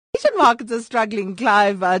markets are struggling,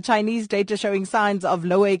 Clive. Chinese data showing signs of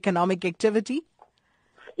lower economic activity.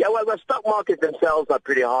 Yeah, well, the stock markets themselves are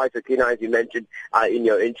pretty high. So, Tina, as you mentioned in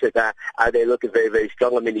your intro there, they're looking very, very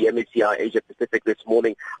strong. I mean, the MSCI Asia Pacific this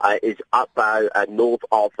morning is up north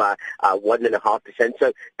of 1.5%.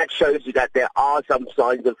 So that shows you that there are some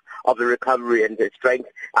signs of the recovery and the strength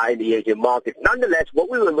in the Asian market. Nonetheless, what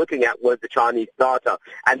we were looking at was the Chinese data,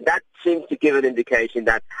 and that seems to give an indication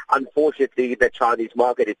that, unfortunately, the Chinese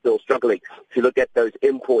market is still struggling. If you look at those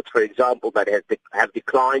imports, for example, that have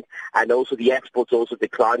declined, and also the exports also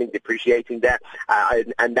declining, depreciating there,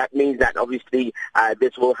 and that means that obviously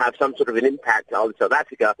this will have some sort of an impact on South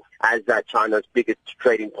Africa as China's biggest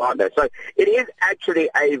trading partner. So it is actually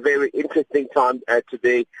a very interesting time to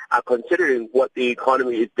be considering what the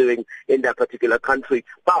economy is doing in that particular country.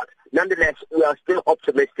 But nonetheless, we are still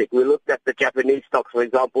optimistic. We looked at the Japanese stocks, for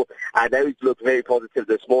example, those look very positive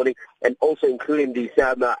this morning, and also including the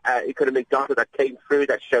economic data that came through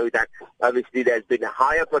that showed that obviously there's been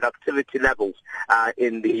higher productivity levels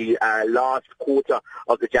in the last quarter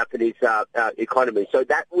of the Japanese economy. So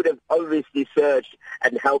that would have obviously surged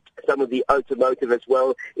and helped some of the automotive as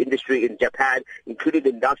well industry in Japan, including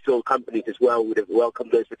industrial companies as well, would have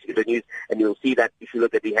welcomed those particular news. And you'll see that if you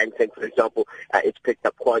look at the Hang Seng, for example, it's picked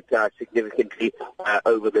up quite significantly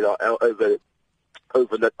over the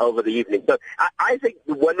evening. So I think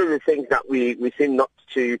one of the things that we seem not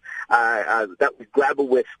to that we grapple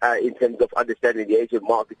with in terms of understanding the Asian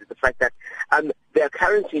market is the fact that their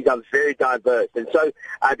currencies are very diverse, and so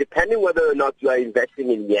depending whether or not you are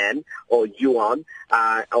investing in yen or yuan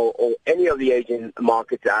or any of the Asian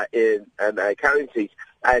market in currencies,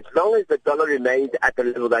 as long as the dollar remains at the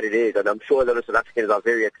level that it is, and I'm sure a lot of South Africans are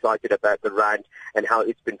very excited about the rand and how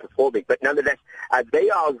it's been performing, but nonetheless, they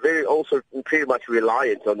are very also pretty much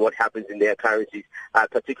reliant on what happens in their currencies,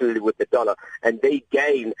 particularly with the dollar, and they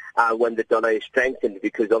gain when the dollar is strengthened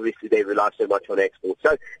because obviously they rely so much on exports.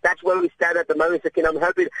 So that's where we stand at the moment. And I'm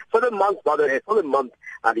hoping for the month, by the way,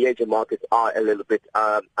 the Asian markets are a little bit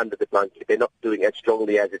under the blanket. They're not doing as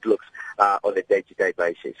strongly as it looks on a day-to-day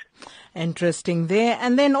basis. Interesting there.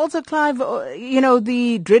 And then also, Clive,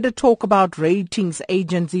 the dreaded talk about ratings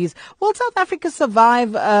agencies. Will South Africa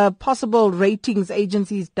survive possible ratings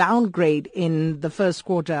agencies downgrade in the first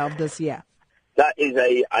quarter of this year? That is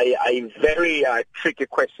a very tricky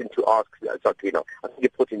question to ask, Sakina. I think you're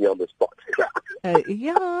putting me on the spot.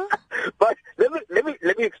 Yeah. But let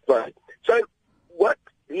me explain. So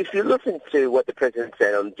if you listen to what the President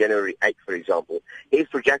said on January 8th, for example, his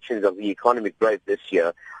projections of the economic growth this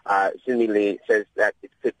year seemingly says that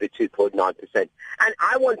it could be 2.9%. And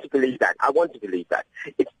I want to believe that.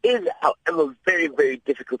 It is, however, very, very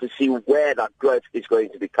difficult to see where that growth is going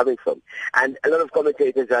to be coming from. And a lot of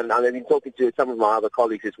commentators, and I've been talking to some of my other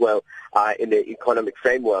colleagues as well in the economic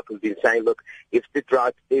framework, who've been saying, look, if the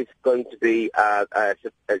drought is going to be,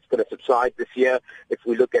 it's going to subside this year, if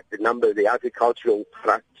we look at the number, the agricultural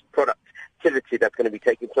productivity that's going to be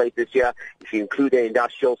taking place this year, if you include the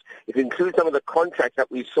industrials, if you include some of the contracts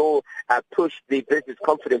that we saw push the business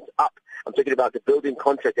confidence up, I'm talking about the building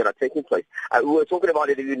contracts that are taking place. We were talking about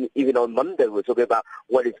it even on Monday. We were talking about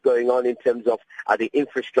what is going on in terms of the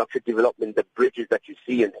infrastructure development, the bridges that you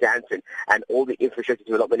see in Sandton, and all the infrastructure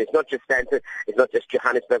development. It's not just Sandton, it's not just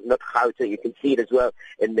Johannesburg, not Gauteng. You can see it as well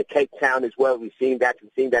in the Cape Town as well. We're seeing that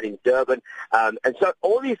in Durban. And so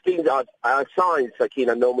all these things are signs,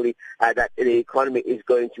 Sakina, normally that the economy is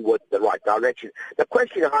going towards the right direction. The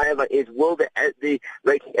question, however, is will the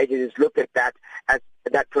rating agencies look at that as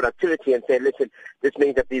that productivity and say, listen, this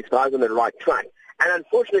means that these guys are on the right track. And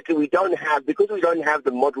unfortunately, because we don't have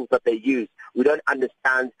the models that they use, we don't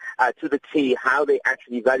understand to the T how they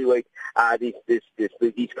actually evaluate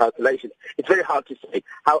these calculations. It's very hard to say.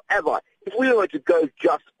 However, if we were to go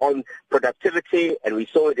just on productivity, and we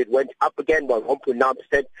saw it went up again by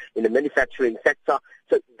 1.9% in the manufacturing sector,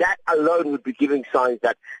 so that alone would be giving signs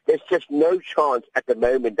that there's just no chance at the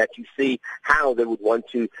moment that you see how they would want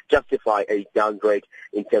to justify a downgrade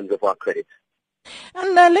in terms of our credits.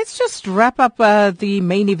 And let's just wrap up the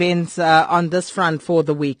main events on this front for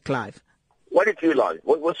the week, Clive. What did you like?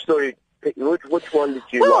 What story? Which one did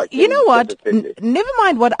you like? Well, you know what? Never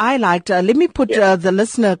mind what I liked. Let me put the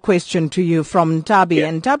listener question to you from Tabi. Yeah.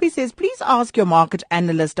 And Tabi says, please ask your market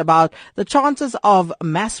analyst about the chances of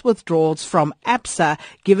mass withdrawals from ABSA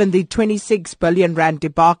given the 26 billion rand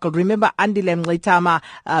debacle. Remember Andile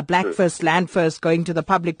Mngxitama, Black First, Land First, going to the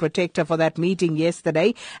public protector for that meeting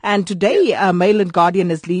yesterday. And today, Mail and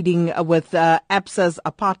Guardian is leading with ABSA's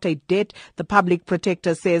apartheid debt. The public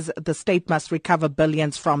protector says the state must recover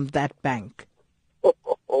billions from that bank.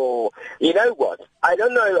 You know what? I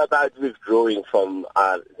don't know about withdrawing from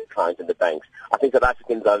clients and the banks. I think South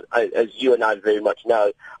Africans, are, as you and I very much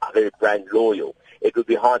know, are very brand loyal. It would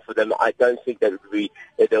be hard for them. I don't think that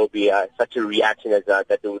there will be such a reaction as that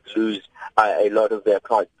they would lose a lot of their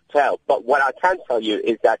clientele. But what I can tell you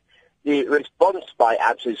is that the response by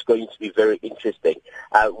apps is going to be very interesting,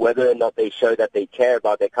 whether or not they show that they care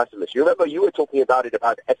about their customers. You remember you were talking about it,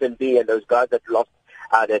 about FNB and those guys that lost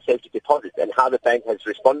their safety deposits and how the bank has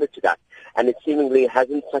responded to that. And it seemingly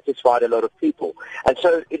hasn't satisfied a lot of people. And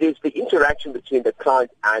so it is the interaction between the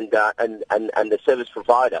client and the service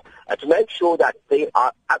provider to make sure that they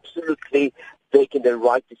are absolutely making the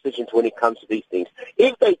right decisions when it comes to these things.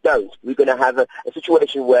 If they don't, we're going to have a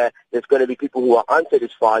situation where there's going to be people who are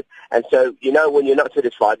unsatisfied. And so, when you're not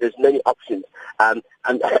satisfied, there's many options. And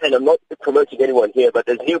I'm not promoting anyone here, but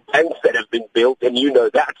there's new banks that have been built, and you know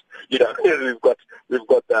that. We've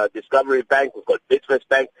got Discovery Bank, we've got Bidvest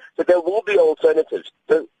Bank. So there will be alternatives.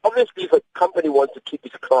 So obviously, if a company wants to keep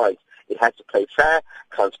its clients, it has to play fair,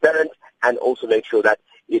 transparent, and also make sure that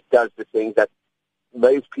it does the things that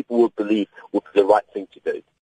most people will believe would be the right thing to do.